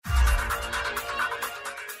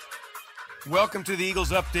Welcome to the Eagles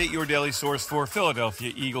Update, your daily source for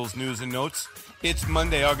Philadelphia Eagles news and notes. It's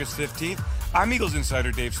Monday, August 15th. I'm Eagles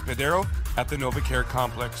insider Dave Spadaro at the NovaCare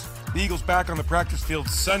Complex. The Eagles back on the practice field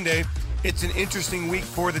Sunday. It's an interesting week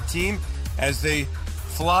for the team as they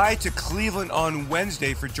fly to Cleveland on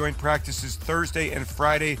Wednesday for joint practices Thursday and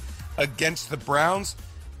Friday against the Browns.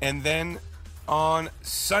 And then on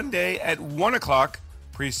Sunday at 1 o'clock,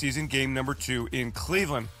 preseason game number 2 in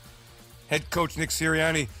Cleveland. Head coach Nick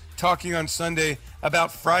Sirianni talking on Sunday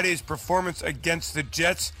about Friday's performance against the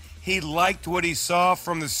Jets. He liked what he saw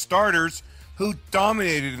from the starters who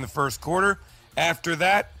dominated in the first quarter. After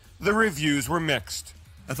that, the reviews were mixed.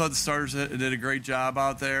 I thought the starters did a great job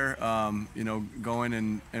out there,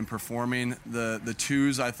 going and performing. The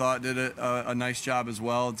twos I thought did a nice job as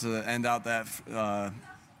well to end out the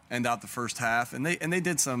first half, and they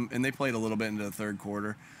did some, and they played a little bit into the third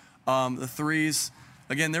quarter. The threes,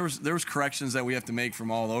 again, there was corrections that we have to make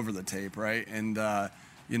from all over the tape, right? And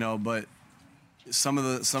but some of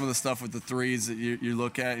the stuff with the threes that you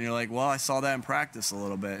look at and you're like, well, I saw that in practice a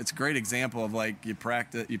little bit. It's a great example of like you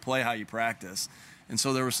play how you practice. And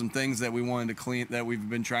so there were some things that we wanted to clean, that we've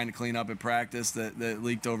been trying to clean up at practice that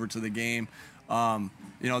leaked over to the game.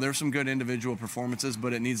 There's some good individual performances,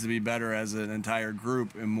 but it needs to be better as an entire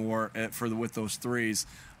group and more with those threes,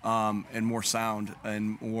 and more sound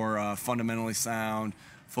and more fundamentally sound,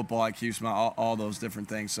 football IQ, all those different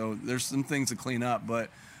things. So there's some things to clean up, but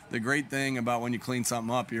the great thing about when you clean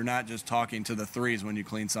something up, you're not just talking to the threes when you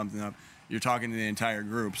clean something up. You're talking to the entire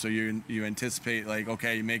group. So you anticipate, like,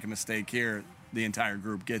 okay, you make a mistake here, the entire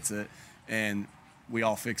group gets it, and we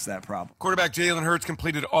all fix that problem. Quarterback Jalen Hurts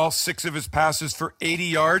completed all 6 of his passes for 80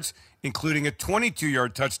 yards, including a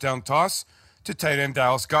 22-yard touchdown toss to tight end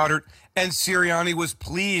Dallas Goedert. And Sirianni was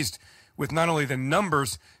pleased with not only the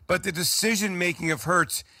numbers, but the decision-making of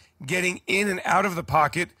Hurts, getting in and out of the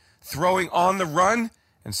pocket, throwing on the run,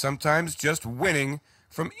 and sometimes just winning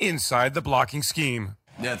from inside the blocking scheme.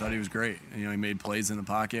 Yeah, I thought he was great. He made plays in the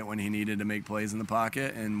pocket when he needed to make plays in the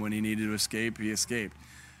pocket, and when he needed to escape, he escaped.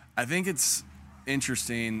 I think it's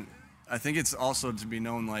interesting. I think it's also to be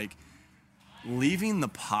known, like, leaving the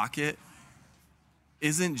pocket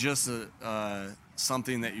isn't just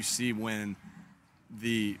something that you see when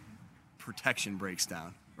the protection breaks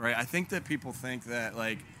down, right? I think that people think that,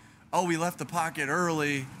 like, oh, we left the pocket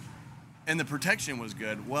early and the protection was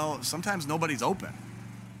good. Well, sometimes nobody's open.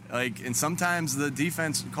 And sometimes the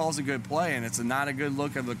defense calls a good play, and it's not a good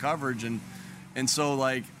look at the coverage, and so,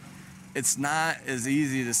 like, it's not as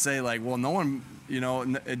easy to say, like, well, no one,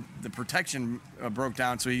 the protection broke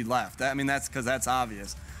down, so he left. That's because that's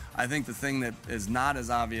obvious. I think the thing that is not as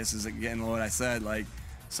obvious is, again, what I said, like,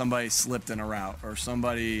 somebody slipped in a route, or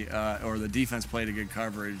somebody, or the defense played a good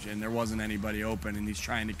coverage, and there wasn't anybody open, and he's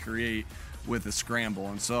trying to create with a scramble,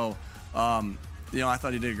 and so. I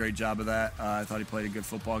thought he did a great job of that. I thought he played a good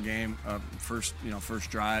football game, first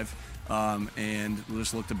drive, and we'll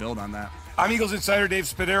just look to build on that. I'm Eagles insider Dave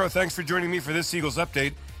Spadaro. Thanks for joining me for this Eagles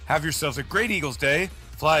Update. Have yourselves a great Eagles day.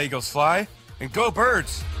 Fly, Eagles, fly, and go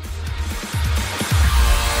Birds!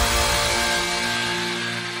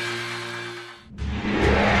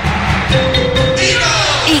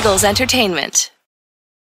 Eagles Entertainment.